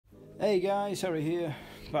Hey guys, Harry here,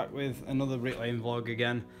 back with another Bricklaying vlog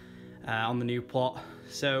again on the new plot.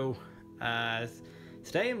 So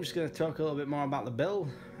today I'm just going to talk a little bit more about the build.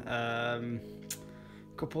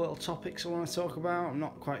 Couple little topics I want to talk about. I'm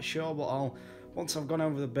not quite sure, but once I've gone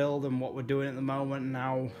over the build and what we're doing at the moment and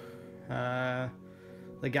how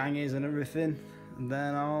the gang is and everything, and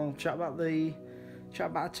then I'll chat about a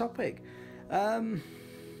topic.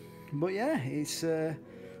 But yeah, it's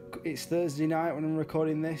Thursday night when I'm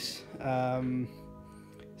recording this.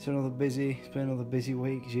 It's been another busy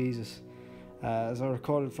week. Jesus. As I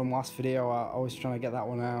recorded from last video, I was trying to get that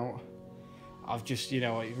one out. I've just,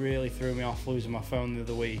 it really threw me off losing my phone the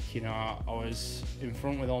other week. I was in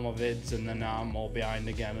front with all my vids, and then now I'm all behind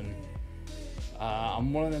again. And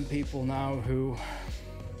I'm one of them people now who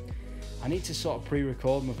I need to sort of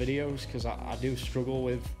pre-record my videos, because I do struggle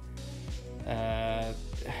with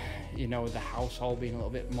with the household being a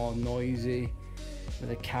little bit more noisy with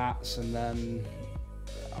the cats, and then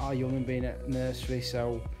our young'un being at nursery,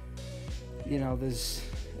 so and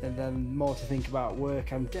then more to think about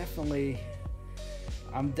work. I'm definitely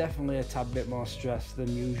a tad bit more stressed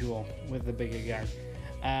than usual with the bigger gang.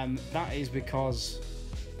 That is because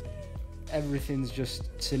everything's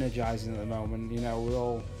just synergizing at the moment.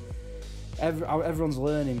 Everyone's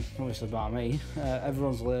learning, obviously about me.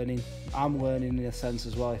 Everyone's learning. I'm learning in a sense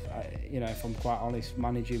as well. If I'm quite honest,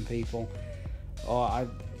 managing people, or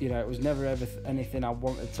it was never ever anything I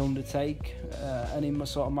wanted to undertake, any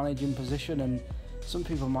sort of managing position. And some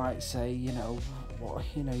people might say,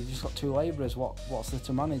 you've just got two labourers. What's there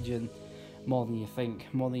to manage? And more than you think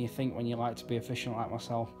when you like to be efficient like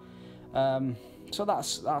myself. So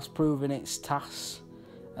that's proven its tasks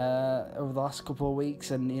over the last couple of weeks,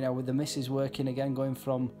 and with the missus working again, going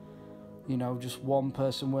from just one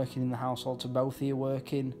person working in the household to both of you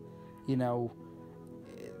working, the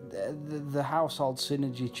household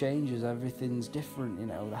synergy changes. Everything's different.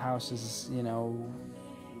 The house is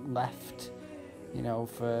left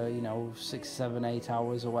for 6, 7, 8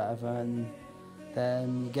 hours or whatever, and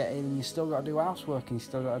then you get in and you still got to do housework, and you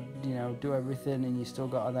still got to do everything, and you still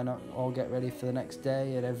got to then all get ready for the next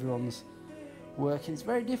day, and everyone's working. It's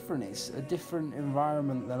very different. It's a different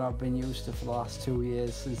environment than I've been used to for the last 2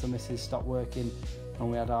 years since the missus stopped working and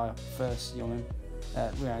we had our first young'un.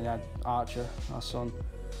 We had Archer, our son,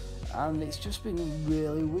 and it's just been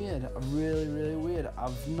really weird. Really weird. I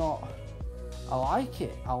like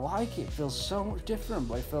it. It feels so much different,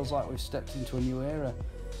 but it feels like we've stepped into a new era.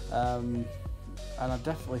 And I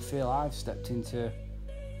definitely feel I've stepped into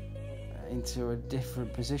a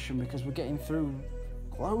different position, because we're getting through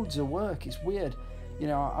loads of work. It's weird.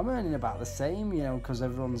 I'm earning about the same, because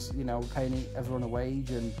everyone's, paying everyone a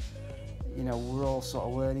wage, and, we're all sort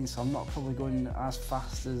of learning, so I'm not probably going as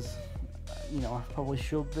fast as, I probably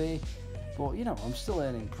should be. But, I'm still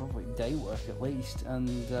earning probably day work at least,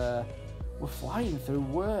 and we're flying through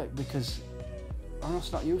work because I'm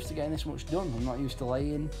just not used to getting this much done. I'm not used to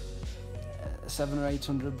laying 700 or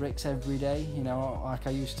 800 bricks every day, like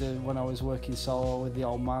I used to when I was working solo with the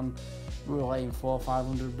old man. We were laying 400 or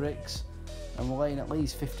 500 bricks, and we're laying at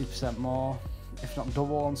least 50% more, if not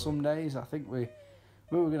double on some days. I think we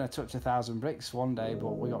were going to touch 1,000 bricks one day,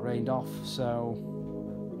 but we got rained off. So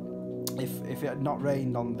if it had not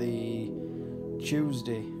rained on the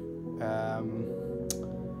Tuesday,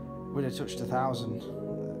 we'd have touched 1,000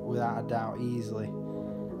 without a doubt, easily.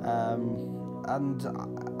 And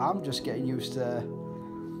I'm just getting used to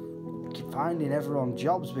finding everyone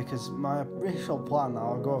jobs, because my initial plan,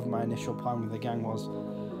 I'll go over my initial plan with the gang, was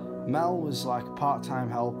Mel was like a part-time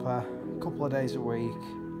helper, a couple of days a week,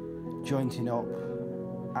 jointing up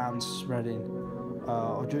and spreading,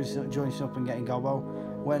 or jointing up and getting gobbo.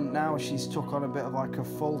 When now she's took on a bit of like a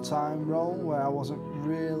full-time role where I wasn't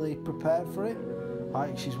really prepared for it.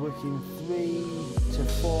 Like, she's working 3 to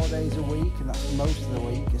 4 days a week, and that's most of the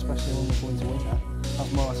week, especially when we're going to winter.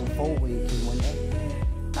 That's more or less a full week in winter.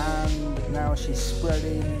 And now she's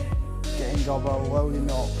spreading, getting gobbo, loading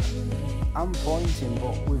up and pointing,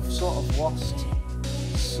 but we've sort of lost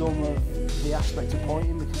some of the aspect of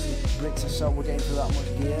pointing, because the bricks we're getting through that much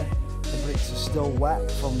gear. The bricks are still wet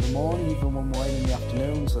from the morning, even when we're laying in the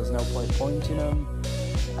afternoon, so there's no point pointing them.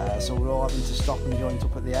 So we're all having to stop and joint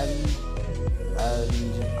up at the end.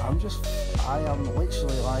 And I am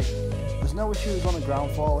literally like, there's no issues on the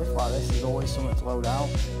ground floor lift like this. There's always something to load out.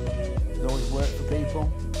 There's always work for people.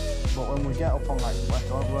 But when we get up on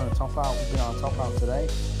we're on a top out, we've been on a top out today,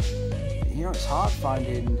 it's hard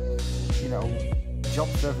finding,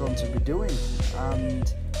 jobs for everyone to be doing. And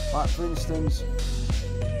like, for instance,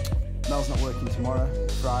 Mel's not working tomorrow,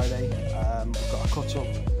 Friday. We've got a cut up.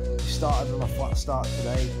 We started on a flat start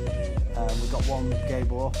today. We got one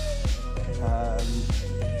gable up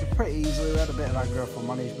pretty easily. We had a bit of aggro from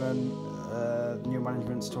management. New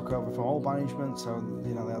management's took over from old management, so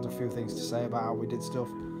you know they had a few things to say about how we did stuff.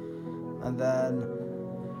 And then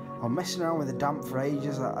I'm messing around with the damp for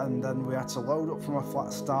ages, and then we had to load up from a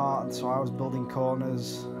flat start, and so I was building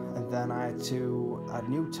corners, and then I had to add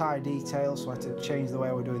new tie details, so I had to change the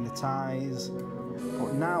way we're doing the ties.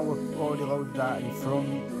 But now we've already loaded that in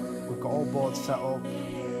front, we've got all boards set up,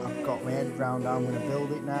 I've got my head round how I'm going to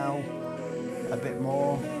build it now a bit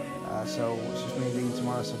more. So it's just me and Dean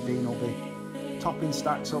tomorrow, so Dean will be topping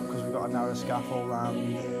stacks up because we've got a narrow scaffold,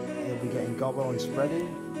 and he'll be getting gobbo and spreading.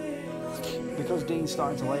 Because Dean's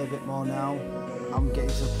starting to lay a bit more now, I'm getting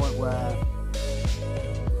to the point where,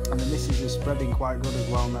 and the missus is spreading quite good as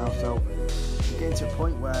well now, so I'm getting to a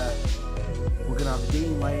point where we're going to have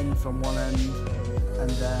Dean laying from one end, and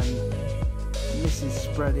then missus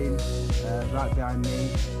spreading right behind me,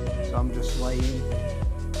 so I'm just laying,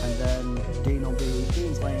 and then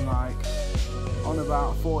Dean's laying like on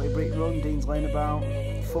about a 40 brick run. Dean's laying about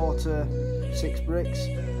 4 to 6 bricks,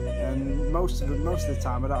 and most of the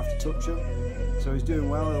time I don't have to touch him, so he's doing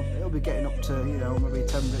well. He'll be getting up to, you know, maybe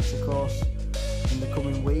 10 bricks of course in the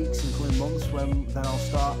coming weeks and coming months, when then I'll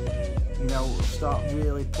start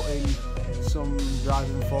really putting some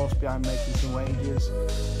driving force behind making some wages.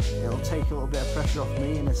 It'll take a little bit of pressure off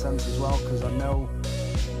me in a sense as well, because I know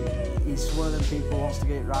he's one of them people who wants to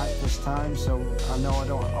get it right this time, so I know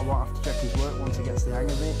I won't have to check his work once he gets the hang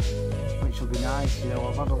of it, which will be nice. You know,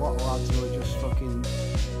 I've had a lot of lads who are just fucking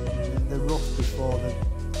the rough before the,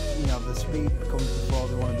 you know, the speed comes before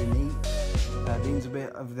they want to be neat. Dean's a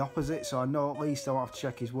bit of the opposite, so I know at least I won't have to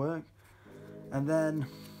check his work. And then,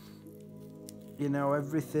 you know,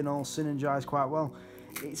 everything all synergised quite well.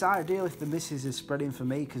 It's ideal if the missus is spreading for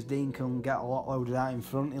me, because Dean can get a lot loaded out in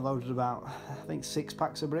front. He loaded about, I think, 6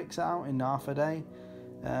 packs of bricks out in half a day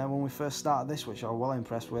when we first started this, which I was well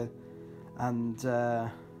impressed with. And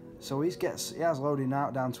so he has loading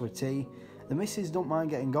out down to a T. The missus don't mind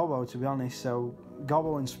getting gobbo, to be honest, so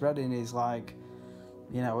gobbo and spreading is like,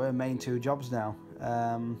 you know, her main 2 jobs now.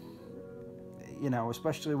 You know,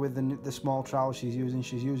 especially with the small trowel she's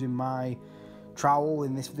using my trowel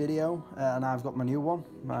in this video, and I've got my new one,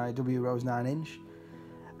 my W Rose 9-inch.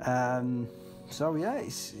 So yeah,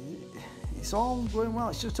 it's all going well.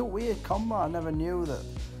 It's just a weird combo. I never knew that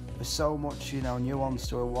there's so much, you know, nuance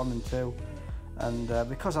to a 1 and 2, and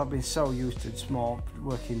because I've been so used to small,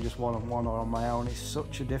 working just one-on-one or on my own, it's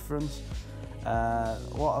such a difference. A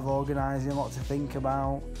lot of organising, a lot to think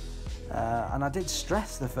about, and I did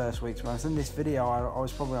stress the first weeks. When I was in this video, I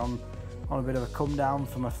was probably on a bit of a come down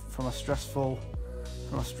from a stressful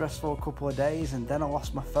couple of days, and then I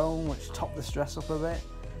lost my phone, which topped the stress up a bit,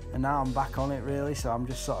 and now I'm back on it really. So I'm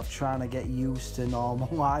just sort of trying to get used to normal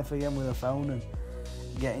life again with a phone and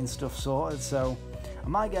getting stuff sorted. So I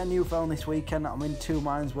might get a new phone this weekend. I'm in 2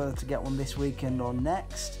 minds whether to get one this weekend or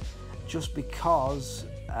next, just because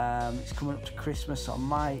it's coming up to Christmas, so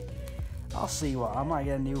I'll see what, I might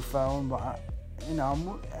get a new phone, but you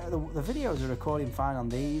know, the videos are recording fine on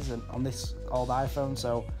these and on this old iPhone,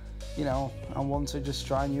 so you know, I want to just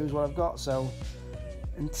try and use what I've got. So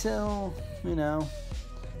until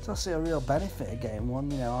I see a real benefit of getting one,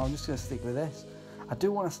 you know, I'm just going to stick with this. I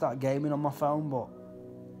do want to start gaming on my phone, but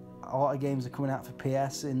a lot of games are coming out for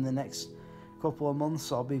PS in the next couple of months,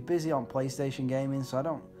 so I'll be busy on PlayStation gaming,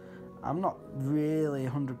 so I'm not really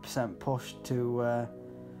 100% pushed to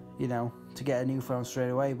you know, to get a new phone straight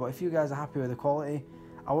away. But if you guys are happy with the quality,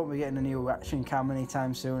 I won't be getting a new action cam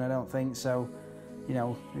anytime soon, I don't think. So, you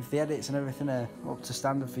know, if the edits and everything are up to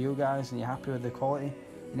standard for you guys and you're happy with the quality,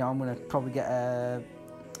 you know, I'm going to probably get a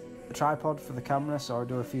tripod for the camera, so I'll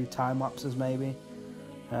do a few time lapses maybe,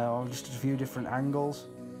 or just a few different angles.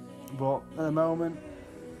 But at the moment,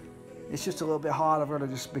 it's just a little bit hard. I've got to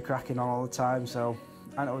just be cracking on all the time, so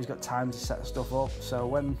I haven't always got time to set stuff up. So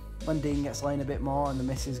when Dean gets laying a bit more and the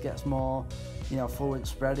missus gets more, you know, fluent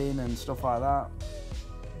spreading and stuff like that,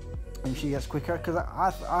 and she gets quicker, because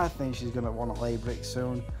I think she's going to want to lay bricks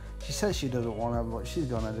soon. She says she doesn't want to, but she's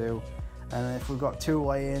going to do. And if we've got 2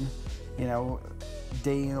 laying, you know,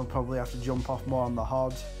 Dean will probably have to jump off more on the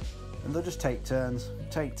hod, and they'll just take turns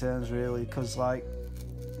really, because like,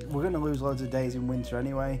 we're going to lose loads of days in winter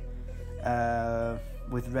anyway,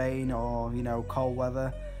 with rain or, you know, cold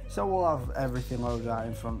weather. So we'll have everything loaded out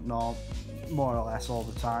in front, more or less all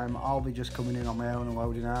the time. I'll be just coming in on my own and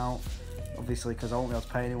loading out, obviously, because I won't be able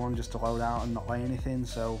to pay anyone just to load out and not lay anything.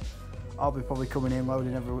 So I'll be probably coming in,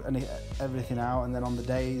 loading everything out, and then on the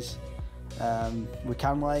days we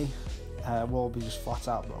can lay, we'll be just flat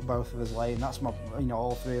out, both of us laying. That's my, you know,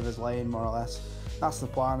 all 3 of us laying more or less. that's the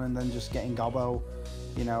plan, and then just getting gobbo,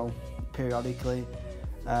 you know, periodically.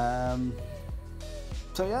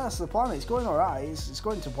 So yeah, that's the plan. It's going alright. It's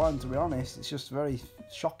going to plan, to be honest. It's just very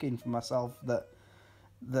shocking for myself that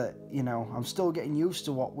you know, I'm still getting used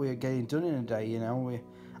to what we're getting done in a day. You know,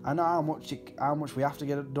 I know how much we have to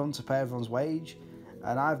get it done to pay everyone's wage,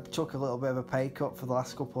 and I've took a little bit of a pay cut for the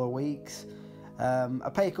last couple of weeks.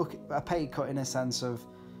 A pay cut in a sense of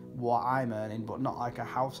what I'm earning, but not like a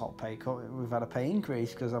household pay cut. We've had a pay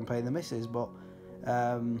increase because I'm paying the missus, but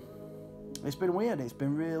it's been weird. It's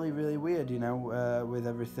been really, really weird, you know, with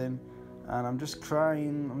everything. And I'm just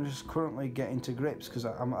currently getting to grips, because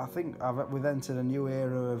I think we've entered a new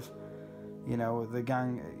era of, you know, the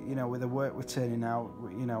gang, you know, with the work we're turning out,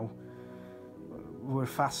 you know, we're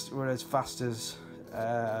as fast as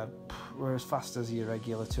your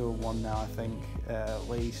regular 2-1 now, I think, at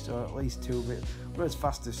least two. We're as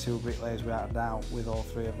fast as two bricklayers without a doubt, with all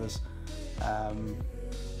three of us,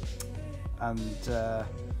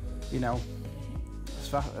 you know.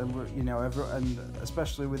 You know, and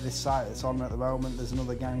especially with this site that's on at the moment, there's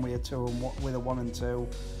another gang with a 1 and 2,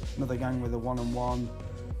 another gang with a 1 and 1,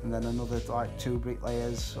 and then another like 2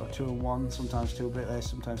 bricklayers, or 2 and 1, sometimes 2 bricklayers,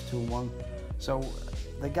 sometimes 2 and 1. So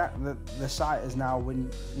the site is now, you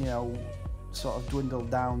know, sort of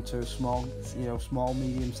dwindled down to small,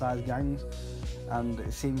 medium-sized gangs, and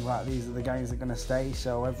it seems like these are the gangs that are going to stay.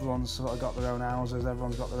 So everyone's sort of got their own houses,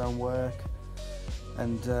 everyone's got their own work,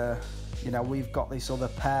 and you know, we've got this other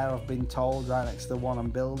pair, I've been told, right next to the one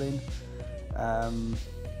I'm building.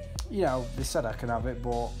 You know, they said I can have it,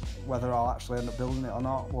 but whether I'll actually end up building it or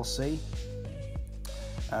not, we'll see.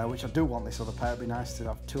 Which I do want this other pair. It'd be nice to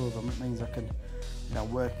have 2 of them. It means I can, you know,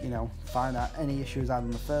 work, you know, find out any issues I had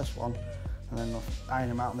on the first one, and then iron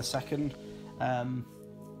them out on the second.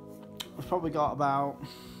 We've probably got about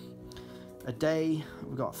a day.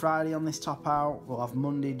 We've got Friday on this top out. We'll have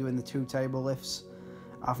Monday doing the 2 table lifts.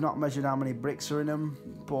 I've not measured how many bricks are in them,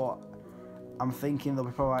 but I'm thinking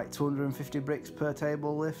there'll be probably like 250 bricks per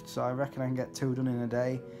table lift, so I reckon I can get 2 done in a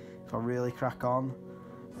day if I really crack on.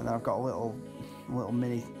 And then I've got a little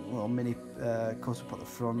mini cut up at the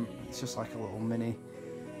front. It's just like a little mini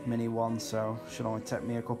one, so should only take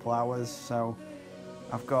me a couple hours. So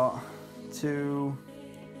I've got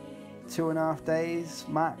 2.5 days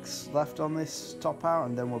max left on this top out,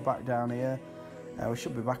 and then we're back down here. We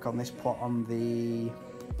should be back on this plot on the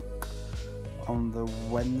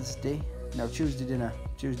Tuesday dinner,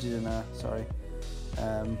 sorry.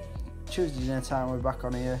 Tuesday dinner time, we're back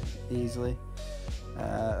on here easily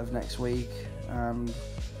of next week, and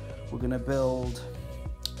we're going to build.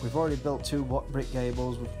 We've already built 2 brick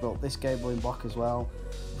gables. We've built this gable in block as well.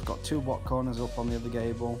 We've got 2 block corners up on the other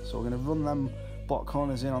gable, so we're going to run them block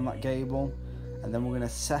corners in on that gable, and then we're going to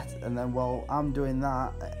set, and then while I'm doing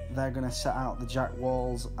that, they're going to set out the jack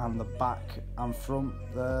walls and the back and front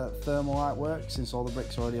the thermalite work, since all the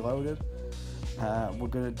bricks are already loaded. We're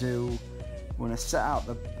going to set out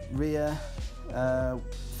the rear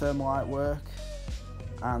thermalite work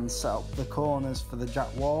and set up the corners for the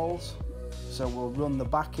jack walls. So we'll run the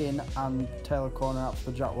back in and tail the corner out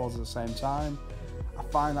for the jack walls at the same time. I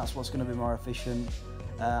find that's what's going to be more efficient.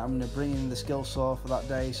 I'm going to bring in the skill saw for that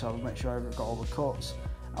day, so I'll make sure I've got all the cuts.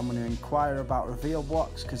 I'm going to inquire about reveal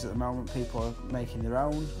blocks, because at the moment people are making their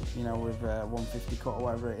own, you know, with 150 cut or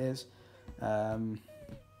whatever it is. You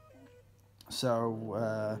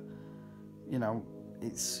know,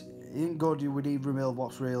 it ain't good. You would need reveal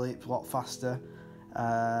blocks really. It's a lot faster,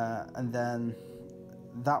 and then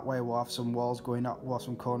that way we'll have some walls going up, we'll have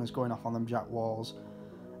some corners going off on them jack walls,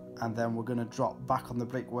 and then we're going to drop back on the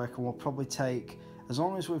brickwork, and we'll probably take, as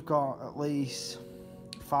long as we've got at least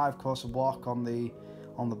 5 course of block on the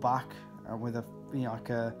back, and with a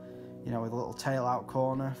with a little tail out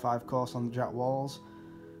corner, 5 course on the jack walls.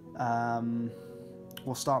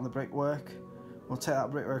 We'll start on the brickwork. We'll take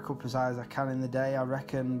that brickwork up as high as I can in the day. I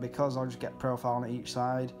reckon, because I'll just get profile on each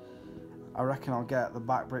side, I reckon I'll get the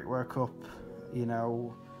back brickwork up, you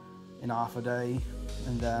know, in half a day,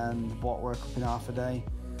 and then the block work up in half a day,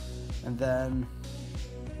 and then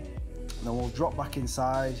we'll drop back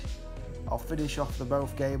inside. I'll finish off the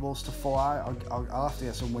both gables to full height. I'll have to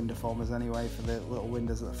get some window formers anyway for the little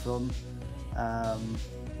windows at the front.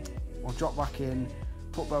 We'll drop back in,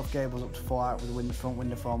 put both gables up to full height with the front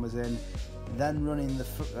window formers in, then running the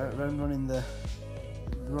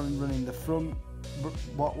front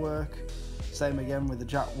block work. Same again with the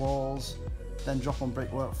jack walls. Then drop on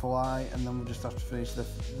brickwork full height, and then we'll just have to finish the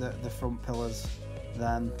front pillars.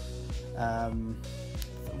 Then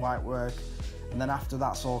white work. And then after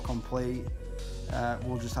that's all complete,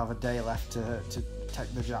 we'll just have a day left to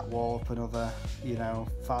take the jack wall up another,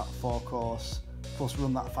 4 course plus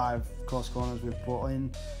run that 5 course corners we've put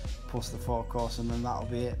in, plus the 4 course, and then that'll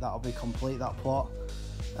be it. That'll be complete, that plot.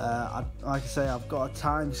 Like I say, I've got a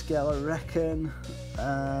time scale, I reckon.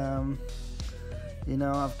 You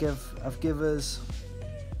know, I've give us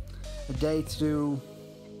a day to do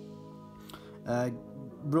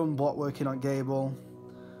run block working on gable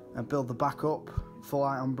and build the back up full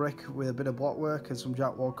height on brick with a bit of block work and some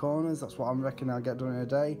jack wall corners. That's what I'm reckoning I'll get done in a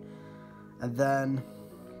day, and then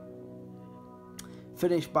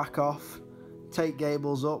finish back off, take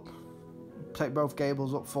gables up, take both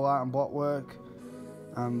gables up full height on block work,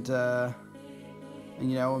 and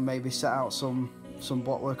you know, and maybe set out some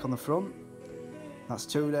block work on the front. That's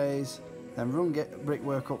 2 days. Then run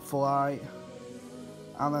brickwork up full height,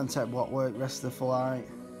 and then take block work rest of the full height,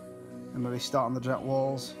 and maybe start on the jack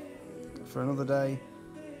walls for another day,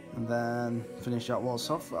 and then finish jack walls.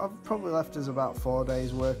 So I've probably left us about 4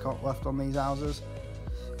 days work left on these houses.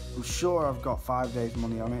 I'm sure I've got 5 days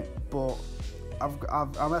money on it, but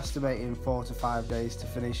I'm estimating 4 to 5 days to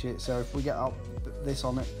finish it. So if we get on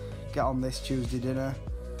this Tuesday dinner,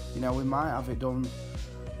 you know, we might have it done,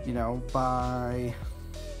 you know, by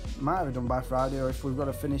Friday, or if we've got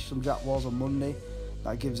to finish some jack walls on Monday,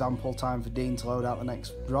 that gives ample time for Dean to load out the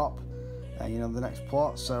next drop, you know, the next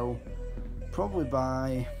plot. So probably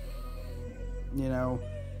by, you know,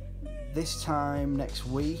 this time next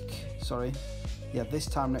week we'll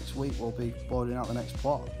be loading out the next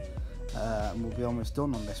plot, and we'll be almost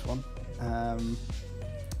done on this one.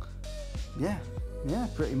 Yeah,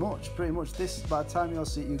 pretty much. This, by the time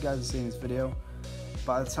you guys are seeing this video,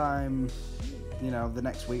 by the time, you know, the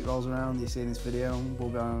next week rolls around, you're seeing this video, we'll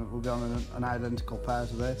be on an identical pair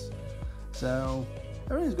to this. So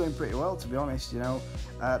everything's going pretty well, to be honest. You know,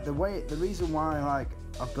 the reason why, like,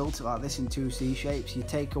 I've built it like this in 2 C shapes, you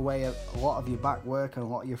take away a lot of your back work and a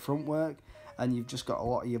lot of your front work, and you've just got a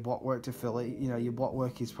lot of your block work to fill it. You know, your block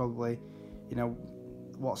work is probably, you know,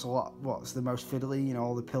 what's the most fiddly, you know,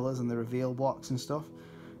 all the pillars and the reveal blocks and stuff.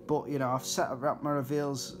 But, you know, I've wrapped my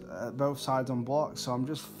reveals both sides on blocks, so I'm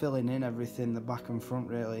just filling in everything, the back and front,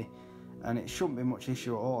 really, and it shouldn't be much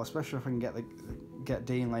issue at all, especially if I can get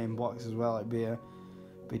Dean laying blocks as well. It'd be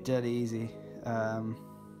dead easy.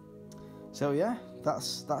 So yeah,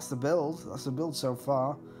 that's the build. That's the build so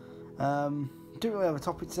far. Didn't really have a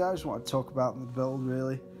topic today. I just wanted to talk about the build,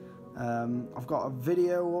 really. I've got a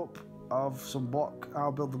video up of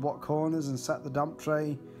I'll build the block corners and set the damp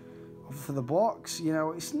tray for the blocks. You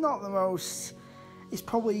know, it's not the most, it's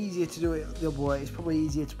probably easier to do it the other way. It's probably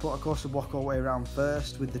easier to put a course of block all the way around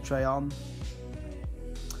first with the tray on,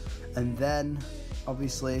 and then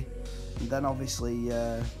obviously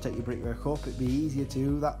take your brickwork up. It'd be easier to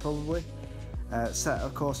do that probably. Set a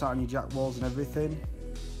course out on your jack walls and everything.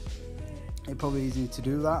 It'd probably be easier to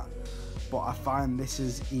do that, but I find this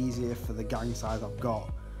is easier for the gang size I've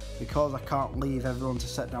got, because I can't leave everyone to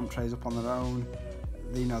set damp trays up on their own.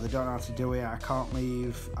 You know, they don't know how to do it. I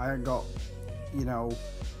ain't got, you know,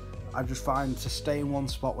 I just find to stay in one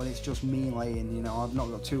spot when it's just me laying. You know, I've not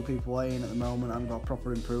got 2 people laying at the moment. I've got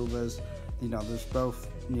proper improvers. You know, there's both,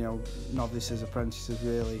 you know, novices, apprentices,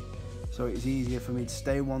 really. So it's easier for me to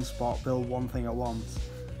stay in one spot, build one thing at once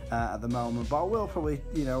at the moment. But I will probably,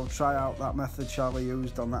 you know, try out that method Charlie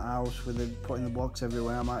used on that house with putting the blocks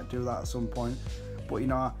everywhere. I might do that at some point. But, you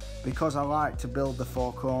know, because I like to build the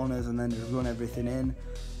 4 corners and then just run everything in,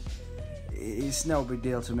 it's no big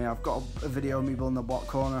deal to me. I've got a video of me building the block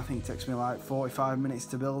corner. I think it takes me like 45 minutes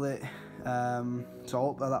to build it. So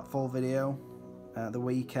I'll upload that full video the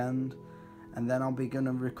weekend, and then I'll be going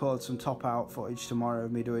to record some top out footage tomorrow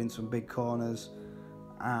of me doing some big corners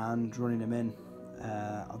and running them in.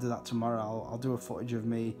 I'll do that tomorrow. I'll do a footage of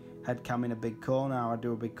me headcam in a big corner. I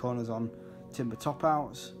do a big corners on timber top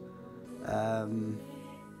outs.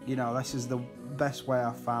 You know, this is the best way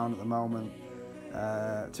I've found at the moment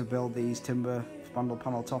to build these timber spandrel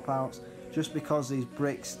panel top outs, just because these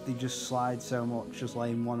bricks, they just slide so much just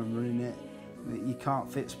laying one and running it. You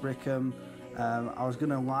can't fix brick them. I was going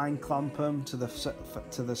to line clamp them to the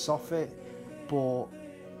soffit, but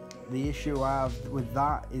the issue I have with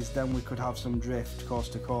that is then we could have some drift course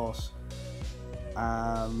to course,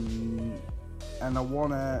 and I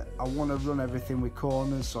wanna run everything with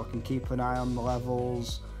corners so I can keep an eye on the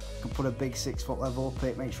levels. I can put a big 6-foot level up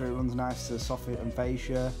it, make sure it runs nice to the soffit and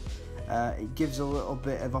fascia. It gives a little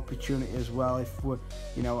bit of opportunity as well if we're,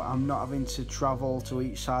 you know, I'm not having to travel to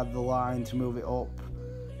each side of the line to move it up.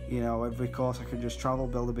 You know, every course I can just travel,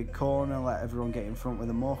 build a big corner, let everyone get in front with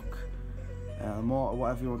a muck, mortar,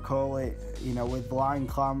 whatever you want to call it. You know, with line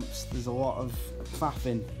clamps, there's a lot of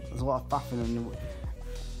faffing.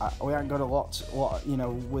 And we haven't got a lot, you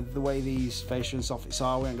know, with the way these fascia and soffits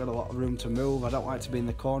are, we haven't got a lot of room to move. I don't like to be in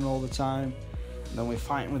the corner all the time. And then we're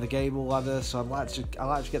fighting with the gable ladder, so I like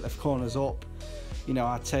to get the corners up. You know,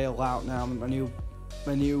 our tail out now. My new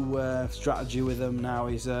strategy with them now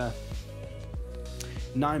is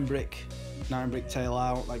 9 brick tail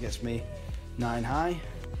out. That gets me 9 high,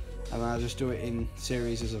 and I just do it in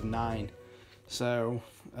series of 9. So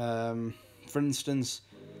for instance,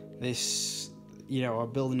 this, you know,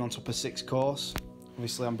 I'm building on top of 6 course.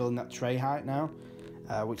 Obviously I'm building at tray height now,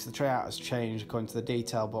 which the tray height has changed according to the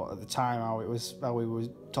detail, but at the time how we were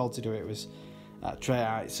told to do it was at tray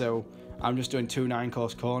height. So I'm just doing 2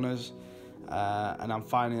 9-course corners, and I'm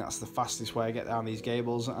finding that's the fastest way I get down these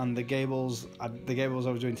gables. And the gables I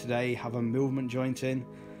was doing today have a movement joint in,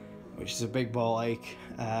 which is a big ball ache.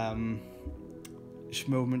 Just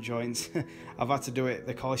movement joints. I've had to do it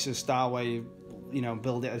the AKASO style, where you know,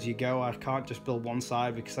 build it as you go. I can't just build one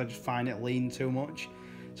side because I just find it lean too much.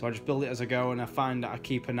 So I just build it as I go, and I find that I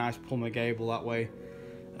keep a nice plumber gable that way.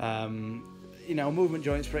 You know, movement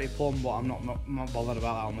joint's pretty plumb, but I'm not bothered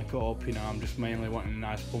about that on the cut up. You know, I'm just mainly wanting a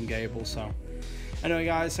nice plumb gable. So anyway,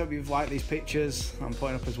 guys, hope you've liked these pictures I'm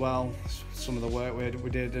putting up as well, some of the work we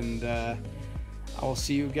did, and I will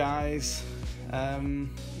see you guys in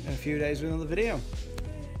a few days with another video.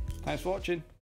 Thanks for watching.